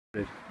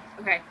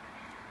Okay.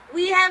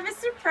 We have a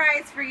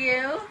surprise for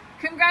you.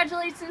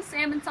 Congratulations,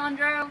 Sam and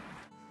Sandro.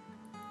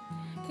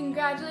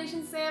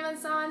 Congratulations, Sam and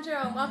Sandro,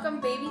 and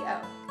welcome baby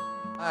O.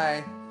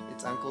 Hi,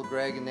 it's Uncle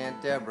Greg and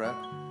Aunt Deborah.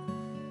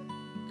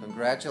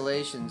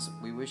 Congratulations.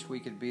 We wish we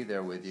could be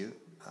there with you.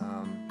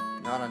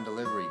 Not on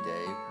delivery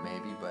day,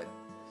 maybe, but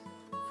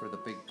for the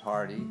big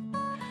party.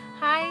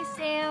 Hi,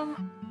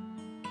 Sam.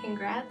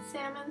 Congrats,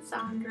 Sam and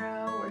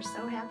Sandro. We're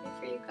so happy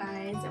for you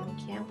guys, and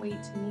we can't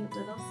wait to meet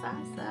little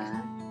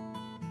Sasa.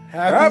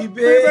 Happy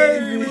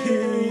baby!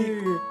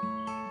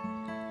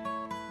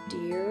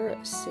 Dear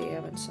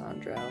Sam and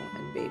Sandro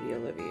and baby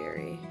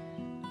Olivieri,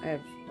 I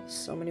have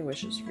so many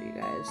wishes for you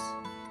guys.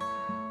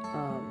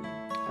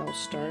 I will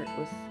start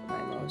with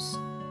my most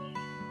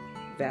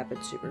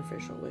vapid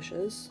superficial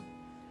wishes.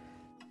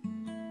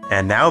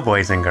 And now,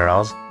 boys and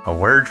girls, a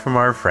word from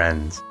our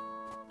friends.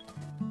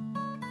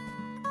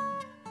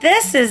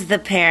 This is the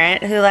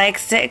parent who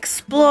likes to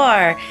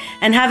explore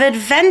and have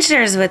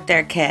adventures with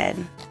their kid.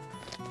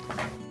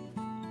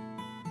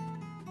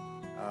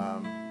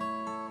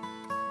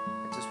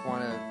 I just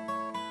want to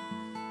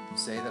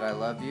say that I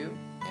love you,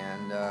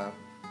 and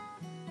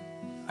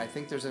I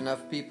think there's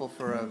enough people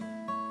for a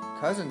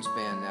cousins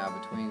band now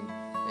between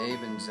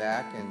Abe and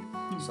Zach and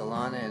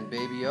Solana and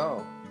Baby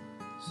O.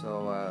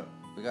 So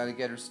we got to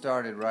get her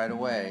started right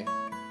away.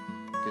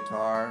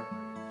 Guitar.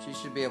 She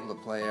should be able to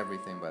play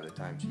everything by the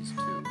time she's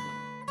 2.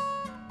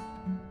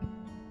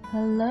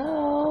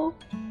 Hello.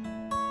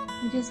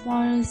 I just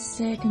wanted to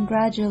say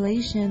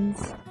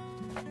congratulations.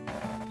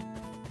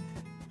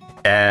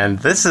 And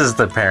this is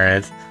the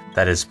parent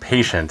that is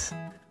patient,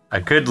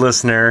 a good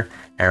listener,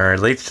 and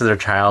relates to their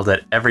child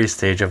at every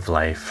stage of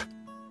life.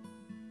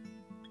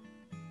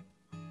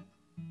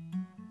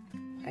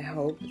 I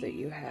hope that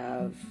you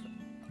have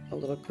a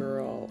little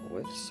girl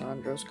with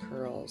Sandro's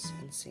curls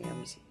and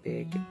Sam's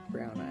big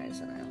brown eyes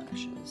and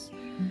eyelashes.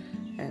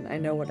 And I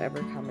know whatever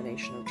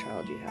combination of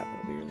child you have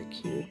will be really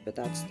cute, but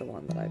that's the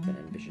one that I've been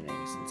envisioning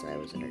since I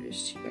was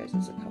introduced to you guys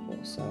as a couple.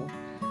 So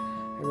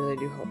I really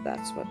do hope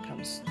that's what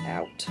comes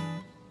out.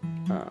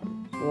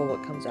 Well,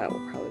 what comes out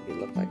will probably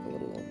look like a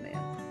little old man,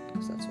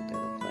 because that's what they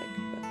look like,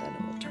 but then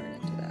it will turn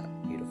into that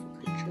beautiful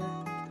creature.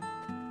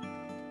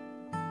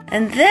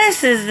 And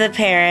this is the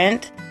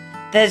parent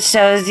that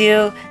shows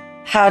you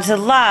how to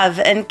love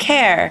and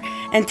care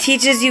and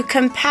teaches you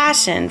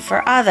compassion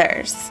for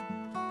others.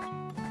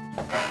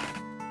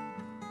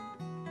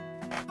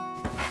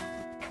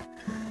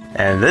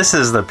 And this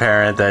is the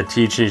parent that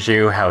teaches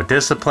you how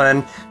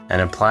discipline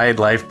and applied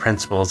life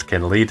principles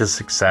can lead to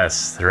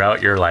success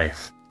throughout your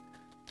life.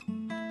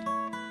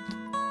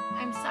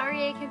 I'm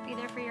sorry I couldn't be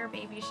there for your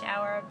baby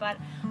shower, but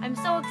I'm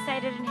so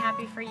excited and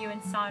happy for you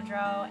and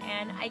Sandro,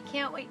 and I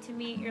can't wait to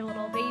meet your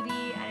little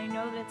baby, and I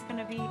know that it's going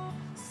to be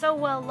so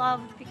well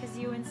loved because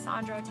you and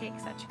Sandro take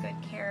such good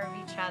care of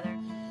each other.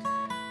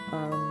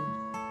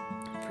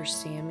 For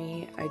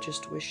Sammy, I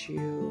just wish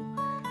you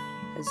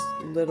as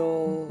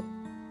little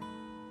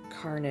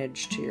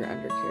carnage to your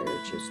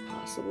undercarriage as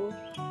possible.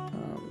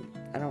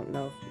 I don't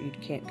know if you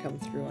can't come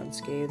through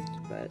unscathed,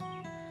 but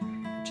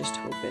I just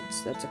hope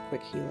that's a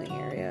quick healing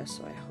area,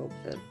 so I hope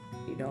that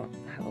you don't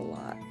have a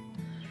lot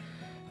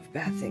of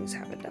bad things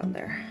happen down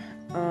there.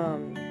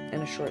 And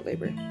a short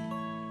labor.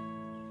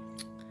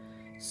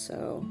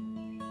 So,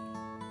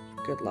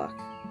 good luck.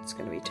 It's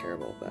gonna be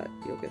terrible, but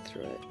you'll get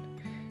through it,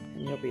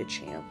 and you'll be a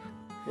champ.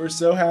 We're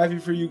so happy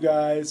for you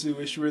guys. We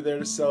wish you were there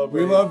to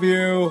celebrate. We love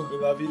you. We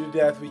love you to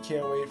death. We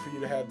can't wait for you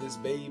to have this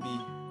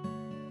baby.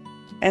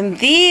 And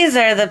these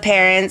are the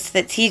parents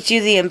that teach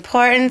you the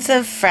importance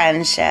of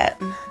friendship.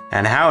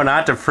 And how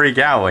not to freak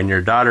out when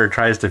your daughter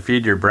tries to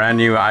feed your brand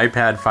new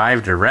iPad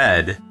 5 to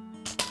Red.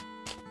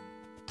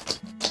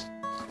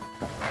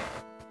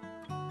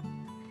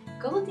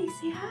 Goldie,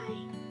 say hi.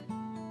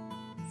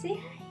 Say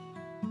hi.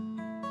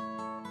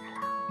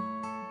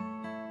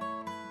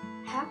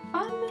 Hello. Have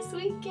fun this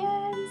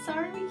weekend.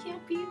 Sorry we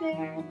can't be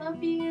there.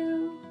 Love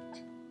you.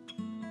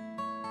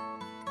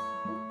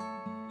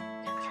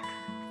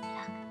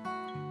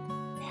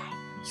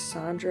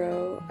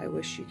 Sandro, I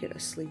wish you get a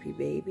sleepy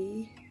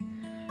baby.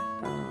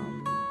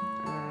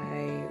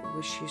 I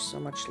wish you so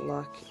much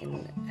luck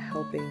in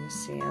helping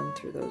Sam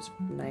through those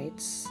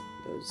nights,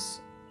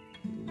 those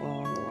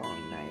long,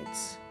 long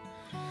nights.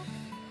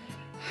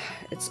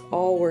 It's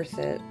all worth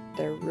it.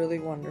 They're really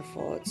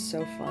wonderful. It's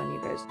so fun,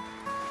 you guys.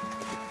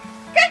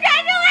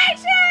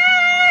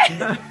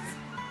 Congratulations!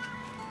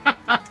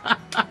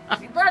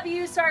 We love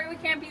you. Sorry we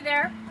can't be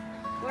there.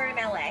 We're in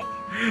LA.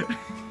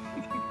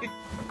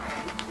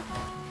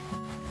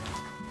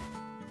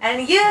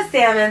 And you,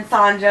 Sam and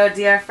Sandro,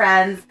 dear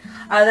friends,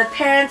 are the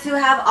parents who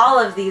have all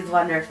of these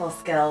wonderful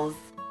skills.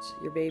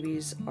 Your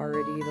baby's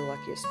already the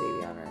luckiest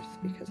baby on earth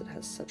because it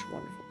has such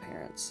wonderful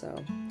parents.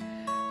 So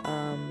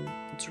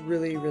it's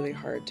really, really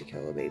hard to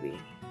kill a baby.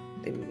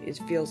 It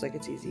feels like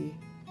it's easy.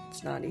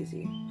 It's not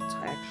easy. It's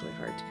actually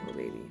hard to kill a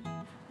baby.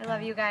 I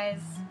love you guys.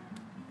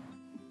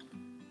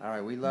 All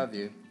right, we love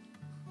you.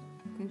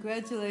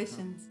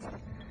 Congratulations.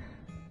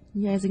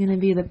 You guys are going to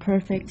be the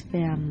perfect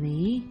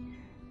family.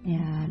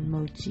 And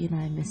Mochi and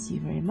I miss you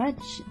very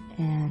much,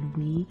 and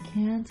we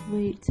can't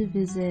wait to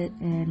visit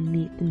and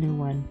meet the new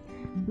one.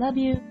 Love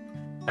you.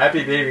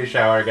 Happy baby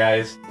shower,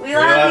 guys. We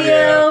love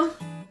you.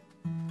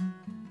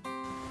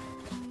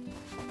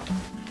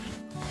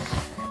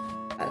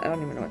 I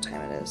don't even know what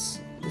time it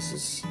is.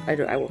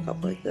 I woke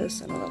up like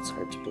this. I know that's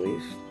hard to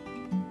believe.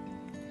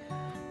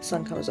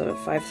 Sun comes out at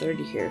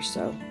 5:30 here,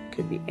 so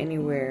could be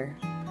anywhere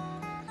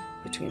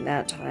between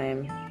that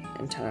time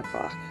and 10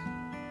 o'clock.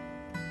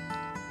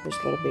 There's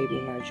little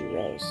baby Margie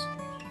Rose.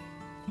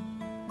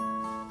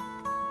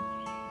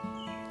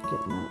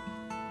 Getting up.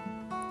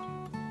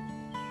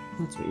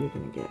 That's what you're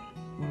gonna get.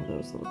 One of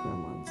those little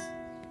gremlins.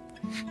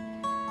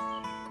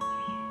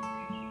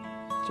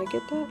 Did I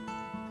get that?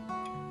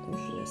 There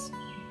she is.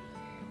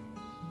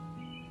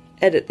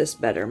 Edit this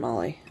better,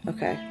 Molly.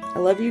 Okay. I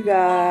love you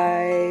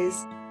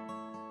guys.